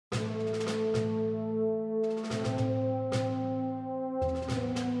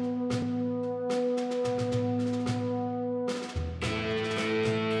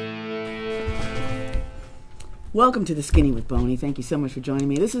Welcome to the Skinny with Boney. Thank you so much for joining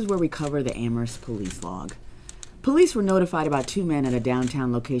me. This is where we cover the Amherst police log. Police were notified about two men at a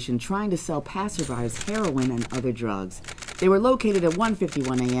downtown location trying to sell passersby heroin and other drugs. They were located at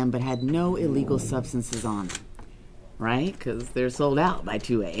 1:51 a.m. but had no illegal substances on them. Right? Because they're sold out by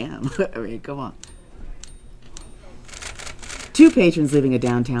 2 a.m. I mean, come on. Two patrons living a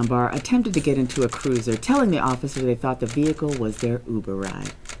downtown bar attempted to get into a cruiser, telling the officer they thought the vehicle was their Uber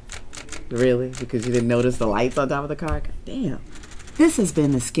ride. Really? Because you didn't notice the lights on top of the car? God damn. This has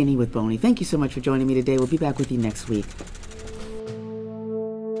been The Skinny with Boney. Thank you so much for joining me today. We'll be back with you next week.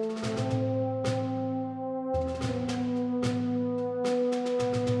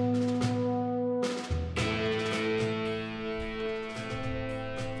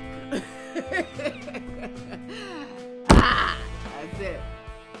 That's it.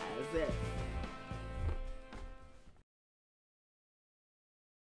 That's it.